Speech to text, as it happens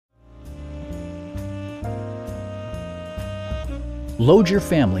Load your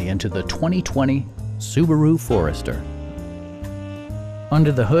family into the 2020 Subaru Forester.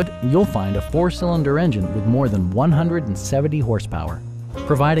 Under the hood, you'll find a 4-cylinder engine with more than 170 horsepower,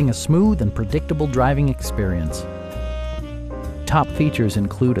 providing a smooth and predictable driving experience. Top features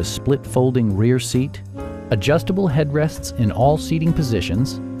include a split folding rear seat, adjustable headrests in all seating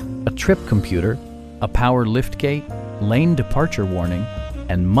positions, a trip computer, a power liftgate, lane departure warning,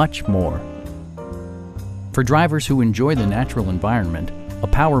 and much more. For drivers who enjoy the natural environment, a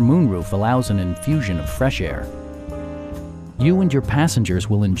power moonroof allows an infusion of fresh air. You and your passengers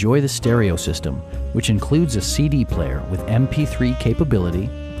will enjoy the stereo system, which includes a CD player with MP3 capability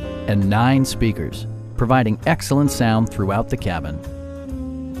and 9 speakers, providing excellent sound throughout the cabin.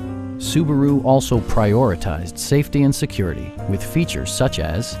 Subaru also prioritized safety and security with features such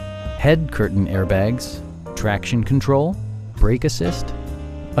as head curtain airbags, traction control, brake assist,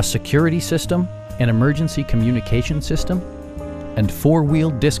 a security system, an emergency communication system, and 4-wheel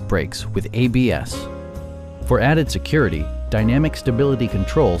disc brakes with ABS. For added security, dynamic stability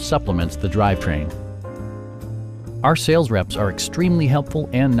control supplements the drivetrain. Our sales reps are extremely helpful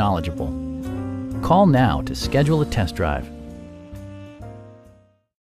and knowledgeable. Call now to schedule a test drive.